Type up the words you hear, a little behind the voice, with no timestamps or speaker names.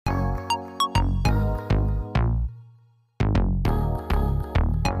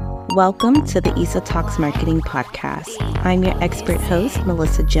Welcome to the Issa Talks Marketing Podcast. I'm your expert host,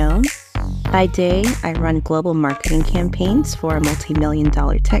 Melissa Jones. By day, I run global marketing campaigns for a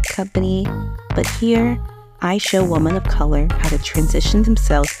multi-million-dollar tech company, but here, I show women of color how to transition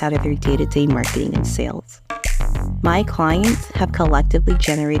themselves out of their day-to-day marketing and sales. My clients have collectively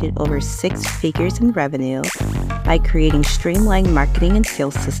generated over 6 figures in revenue by creating streamlined marketing and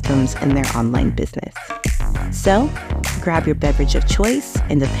sales systems in their online business. So, grab your beverage of choice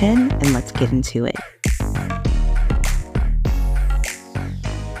and a pen, and let's get into it.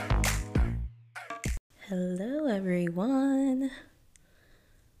 Hello, everyone.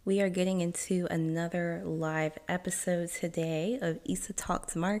 We are getting into another live episode today of Issa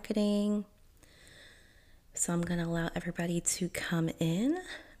Talks Marketing. So I'm going to allow everybody to come in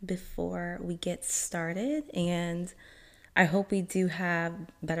before we get started. And I hope we do have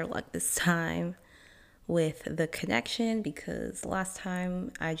better luck this time with the connection, because last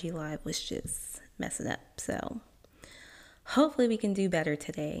time IG Live was just messing up. So hopefully we can do better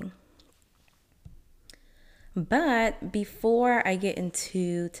today. But before I get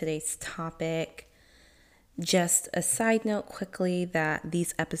into today's topic, just a side note quickly that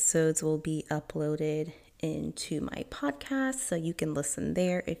these episodes will be uploaded into my podcast, so you can listen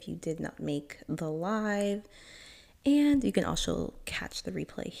there if you did not make the live, and you can also catch the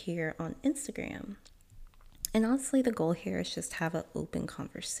replay here on Instagram. And honestly, the goal here is just have an open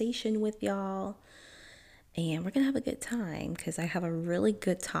conversation with y'all, and we're gonna have a good time because I have a really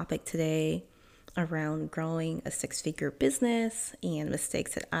good topic today around growing a 6-figure business and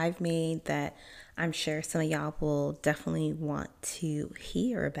mistakes that I've made that I'm sure some of y'all will definitely want to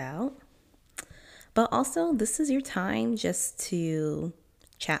hear about. But also, this is your time just to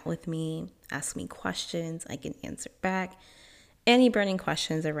chat with me, ask me questions. I can answer back any burning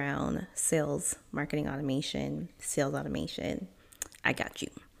questions around sales, marketing automation, sales automation. I got you.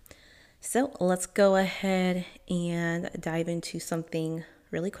 So let's go ahead and dive into something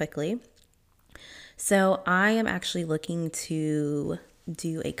really quickly. So I am actually looking to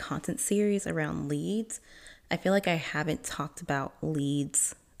do a content series around leads. I feel like I haven't talked about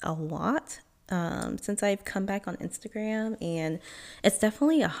leads a lot since I've come back on Instagram, and it's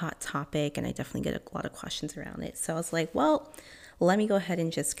definitely a hot topic, and I definitely get a lot of questions around it. So I was like, well, let me go ahead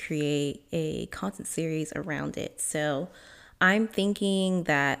and just create a content series around it. So I'm thinking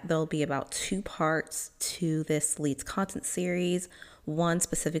that there'll be about 2 parts to this leads content series. One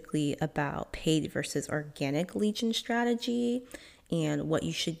specifically about paid versus organic lead gen strategy and what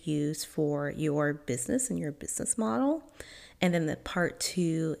you should use for your business and your business model. And then the part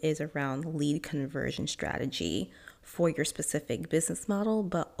 2 is around lead conversion strategy for your specific business model,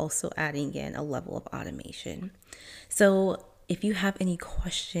 but also adding in a level of automation. So if you have any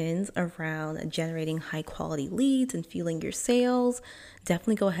questions around generating high quality leads and fueling your sales,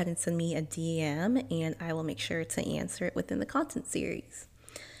 definitely go ahead and send me a DM, and I will make sure to answer it within the content series.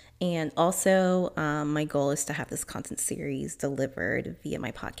 And also, my goal is to have this content series delivered via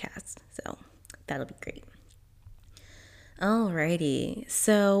my podcast. So that'll be great. Alrighty,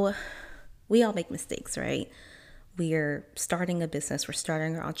 so we all make mistakes, right? We're starting a business, we're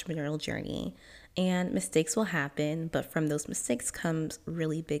starting our entrepreneurial journey, and mistakes will happen, but from those mistakes comes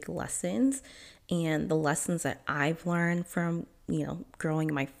really big lessons. And the lessons that I've learned from,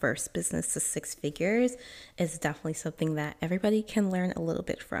 growing my first business to 6 figures is definitely something that everybody can learn a little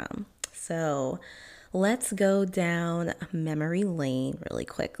bit from. So let's go down memory lane really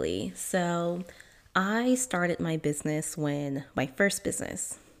quickly. So I started my business when my first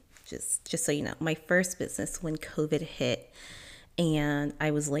business, just so you know, my first business when COVID hit, and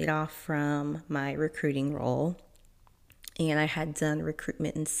I was laid off from my recruiting role, and I had done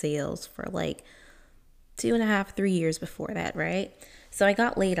recruitment and sales for like 2.5, 3 years before that, right? So I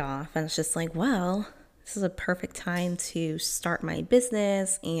got laid off, and I was just like, well, this is a perfect time to start my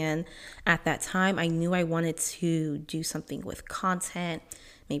business. And at that time, I knew I wanted to do something with content,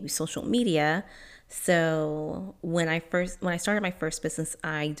 maybe social media. So when I started my first business,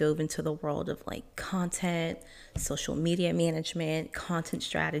 I dove into the world of like content, social media management, content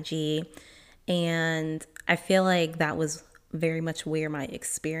strategy. And I feel like that was very much where my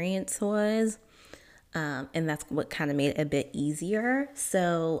experience was. And that's what kind of made it a bit easier.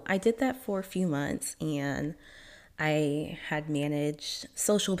 So I did that for a few months, and I had managed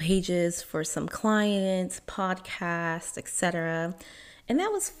social pages for some clients, podcasts, etc. And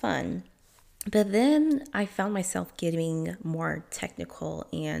that was fun. But then I found myself getting more technical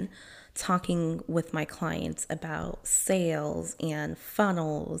and talking with my clients about sales and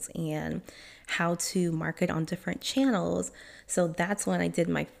funnels and how to market on different channels. So that's when I did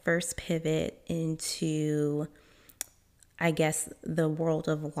my first pivot into I guess, the world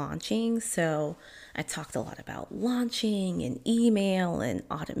of launching. So I talked a lot about launching and email and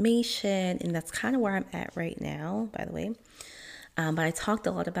automation, and that's kind of where I'm at right now, by the way. But I talked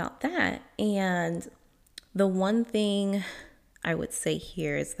a lot about that. And the one thing I would say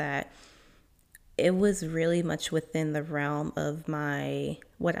here is that it was really much within the realm of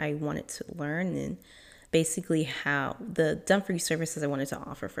what I wanted to learn, and basically how the done for you services I wanted to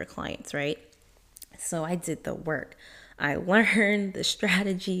offer for clients, right? So I did the work. I learned the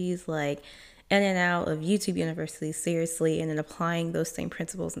strategies, like in and out of YouTube University, seriously, and then applying those same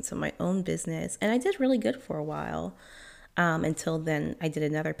principles into my own business. And I did really good for a while, until then I did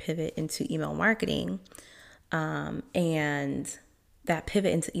another pivot into email marketing. And that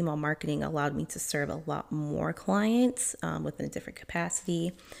pivot into email marketing allowed me to serve a lot more clients, within a different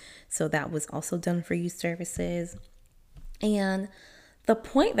capacity. So that was also done for you services. And the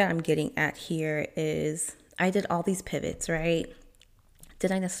point that I'm getting at here is I did all these pivots, right?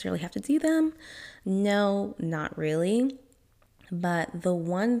 Did I necessarily have to do them? No, not really. But the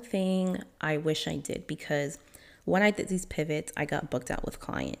one thing I wish I did, because when I did these pivots, I got booked out with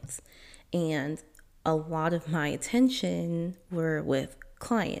clients. And a lot of my attention were with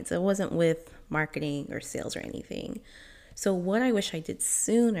clients. It wasn't with marketing or sales or anything. So what I wish I did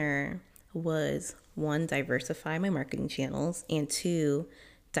sooner was, one, diversify my marketing channels, and two,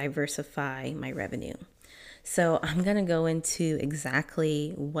 diversify my revenue. So I'm going to go into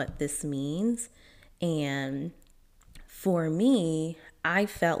exactly what this means. And for me, I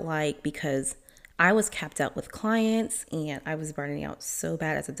felt like, because I was capped out with clients and I was burning out so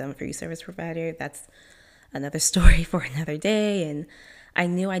bad as a done for you service provider, that's another story for another day. And I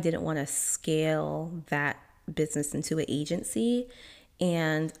knew I didn't want to scale that business into an agency.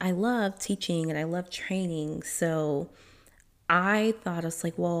 And I love teaching and I love training. So I thought, I was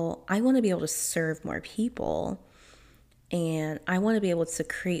like, well, I want to be able to serve more people, and I want to be able to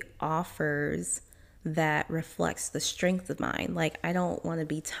create offers that reflects the strength of mine. Like, I don't want to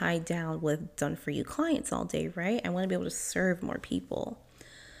be tied down with done for you clients all day, right? I want to be able to serve more people.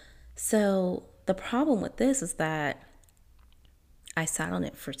 So the problem with this is that I sat on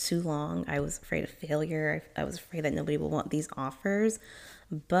it for too long. I was afraid of failure. I was afraid that nobody would want these offers.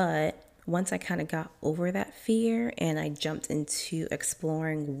 But once I kind of got over that fear and I jumped into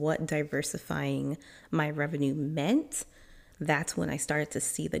exploring what diversifying my revenue meant, that's when I started to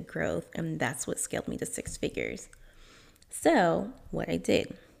see the growth, and that's what scaled me to six figures. So here's what I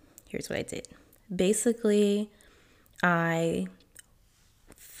did. Basically, I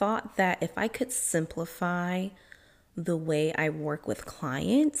thought that if I could simplify the way I work with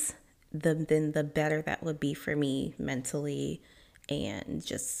clients, then the better that would be for me mentally and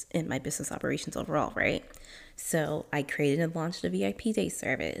just in my business operations overall, right? So I created and launched a VIP day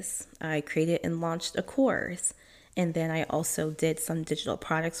service. I created and launched a course. And then I also did some digital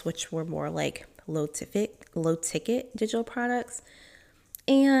products, which were more like low ticket digital products.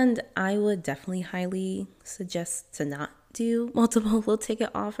 And I would definitely highly suggest to not do multiple low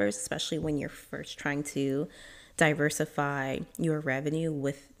ticket offers, especially when you're first trying to diversify your revenue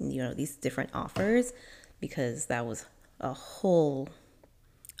with, these different offers, because that was a whole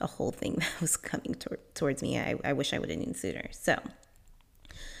thing that was coming towards me. I wish I would have known sooner. So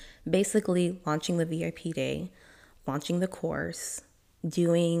basically, launching the VIP day, launching the course,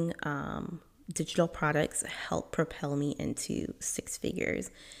 doing digital products helped propel me into six figures.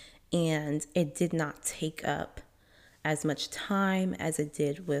 And it did not take up as much time as it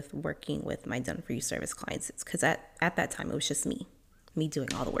did with working with my done for you service clients. It's because at that time, it was just me doing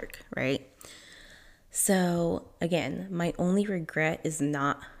all the work, right? So again, my only regret is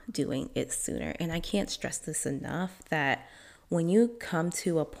not doing it sooner. And I can't stress this enough, that when you come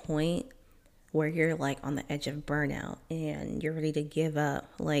to a point where you're like on the edge of burnout and you're ready to give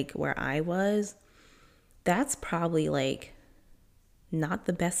up, like where I was, that's probably like not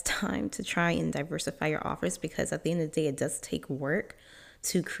the best time to try and diversify your offers, because at the end of the day, it does take work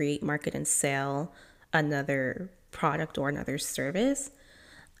to create, market, and sell another product or another service.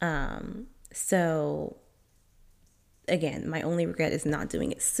 So again, my only regret is not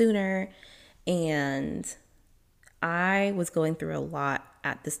doing it sooner. And I was going through a lot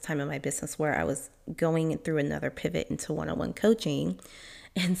at this time in my business, where I was going through another pivot into one-on-one coaching.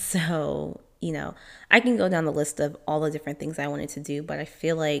 And so, I can go down the list of all the different things I wanted to do, but I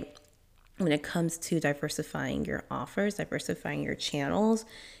feel like when it comes to diversifying your offers, diversifying your channels,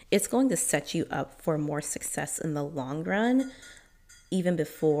 it's going to set you up for more success in the long run, even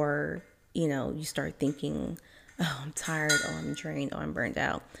before, you start thinking, oh, I'm tired, oh, I'm drained, oh, I'm burned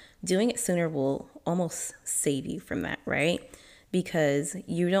out. Doing it sooner will almost save you from that, right? because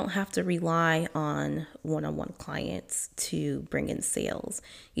you don't have to rely on one-on-one clients to bring in sales.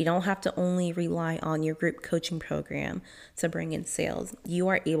 You don't have to only rely on your group coaching program to bring in sales. You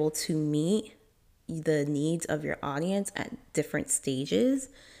are able to meet the needs of your audience at different stages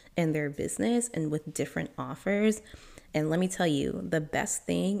in their business and with different offers. And let me tell you, the best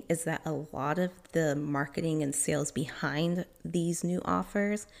thing is that a lot of the marketing and sales behind these new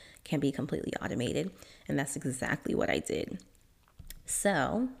offers can be completely automated. And that's exactly what I did.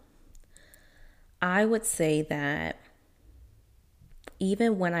 So I would say that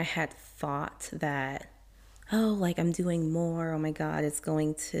even when I had thought that, oh, like I'm doing more, oh my God, it's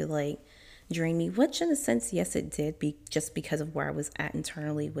going to like drain me, which in a sense, yes, it did, just because of where I was at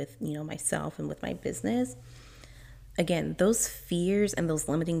internally with, myself and with my business. Again, those fears and those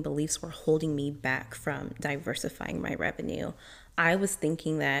limiting beliefs were holding me back from diversifying my revenue. I was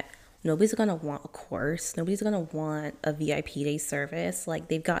thinking that nobody's going to want a course. Nobody's going to want a VIP day service. Like,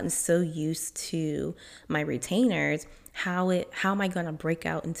 they've gotten so used to my retainers. How am I going to break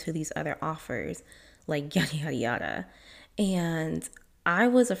out into these other offers? Like, yada, yada, yada. And I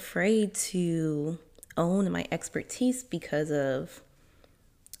was afraid to own my expertise because of,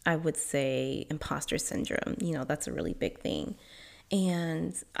 I would say, imposter syndrome. That's a really big thing.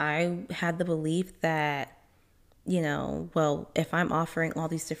 And I had the belief that, well, if I'm offering all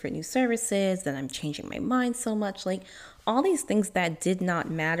these different new services, then I'm changing my mind so much. Like, all these things that did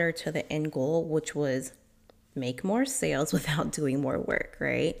not matter to the end goal, which was make more sales without doing more work,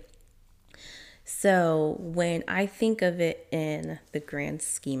 right? So when I think of it in the grand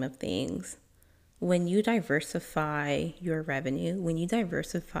scheme of things, when you diversify your revenue, when you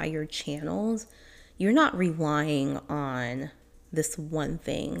diversify your channels, you're not relying on this one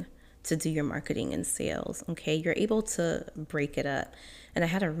thing to do your marketing and sales, okay? You're able to break it up. And I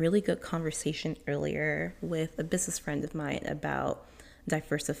had a really good conversation earlier with a business friend of mine about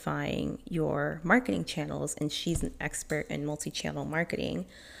diversifying your marketing channels, and she's an expert in multi-channel marketing.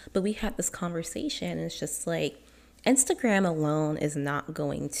 But we had this conversation, and it's just like, Instagram alone is not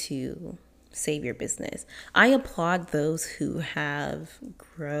going to save your business. I applaud those who have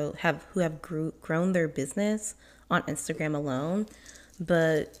grown their business on Instagram alone,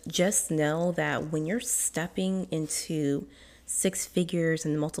 but just know that when you're stepping into six figures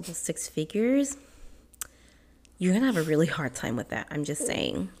and multiple six figures, you're gonna have a really hard time with that. I'm just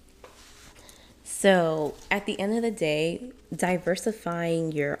saying. So at the end of the day,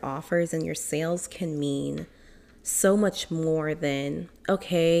 diversifying your offers and your sales can mean so much more than,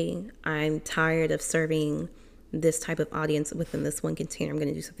 okay, I'm tired of serving this type of audience within this one container. I'm going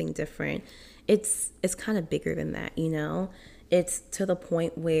to do something different. It's kind of bigger than that, It's to the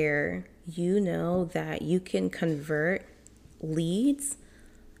point where that you can convert leads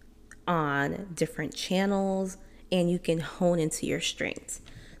on different channels and you can hone into your strengths.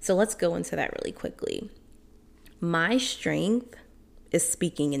 So let's go into that really quickly. My strength is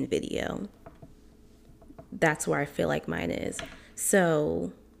speaking in video. That's where I feel like mine is.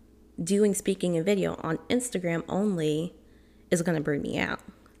 So doing speaking and video on Instagram only is going to burn me out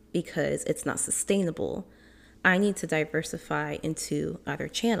because it's not sustainable. I need to diversify into other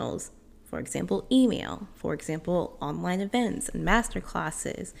channels. For example, email, for example, online events and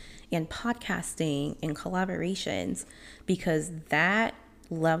masterclasses and podcasting and collaborations, because that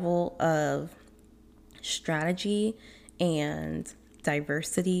level of strategy and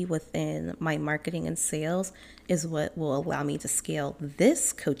diversity within my marketing and sales is what will allow me to scale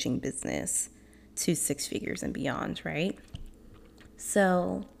this coaching business to six figures and beyond, right?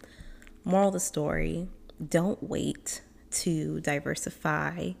 So, moral of the story, don't wait to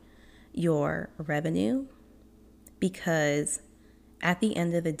diversify your revenue, because at the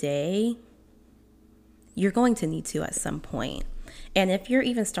end of the day, you're going to need to at some point. And if you're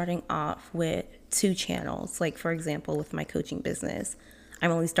even starting off with 2 channels, like for example, with my coaching business,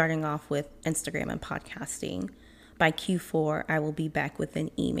 I'm only starting off with Instagram and podcasting. By Q4, I will be back with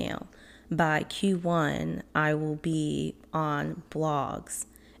an email. By Q1, I will be on blogs,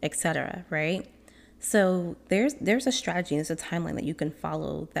 etc., right? So there's a strategy, there's a timeline that you can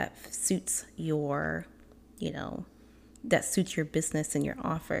follow that suits your, that suits your business and your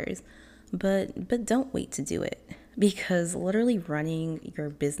offers. But don't wait to do it, because literally running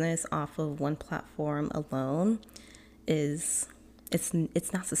your business off of one platform alone it's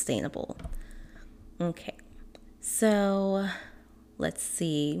not sustainable. Okay. So let's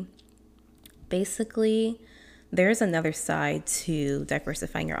see. Basically, there's another side to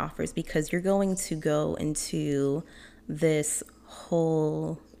diversifying your offers, because you're going to go into this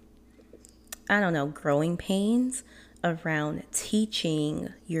whole, growing pains around teaching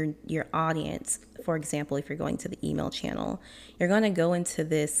your audience. For example, if you're going to the email channel, you're going to go into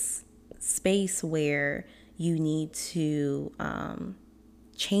this space where you need to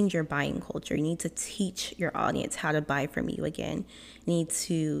change your buying culture. You need to teach your audience how to buy from you again. You need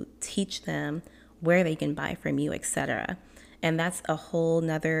to teach them where they can buy from you, etc. And that's a whole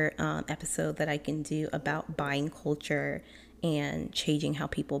nother episode that I can do about buying culture and changing how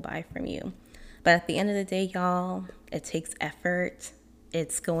people buy from you. But at the end of the day, y'all, it takes effort.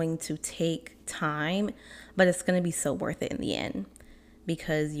 It's going to take time, but it's going to be so worth it in the end,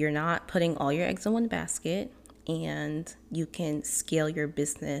 because you're not putting all your eggs in one basket, and you can scale your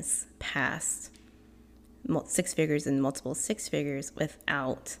business past 6 figures and multiple 6 figures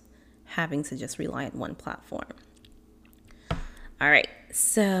without having to just rely on one platform. All right,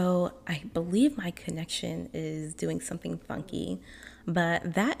 so I believe my connection is doing something funky,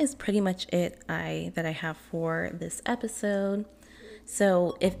 but that is pretty much it that I have for this episode.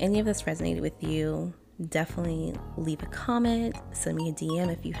 So if any of this resonated with you, definitely leave a comment, send me a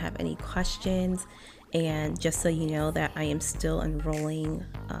DM if you have any questions. And just so you know that I am still enrolling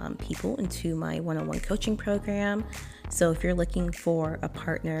people into my one-on-one coaching program. So if you're looking for a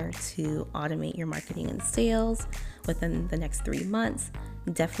partner to automate your marketing and sales within the next 3 months,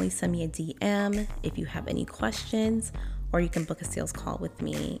 definitely send me a DM if you have any questions, or you can book a sales call with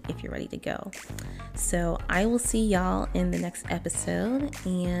me if you're ready to go. So I will see y'all in the next episode,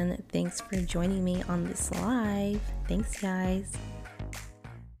 and thanks for joining me on this live. Thanks, guys.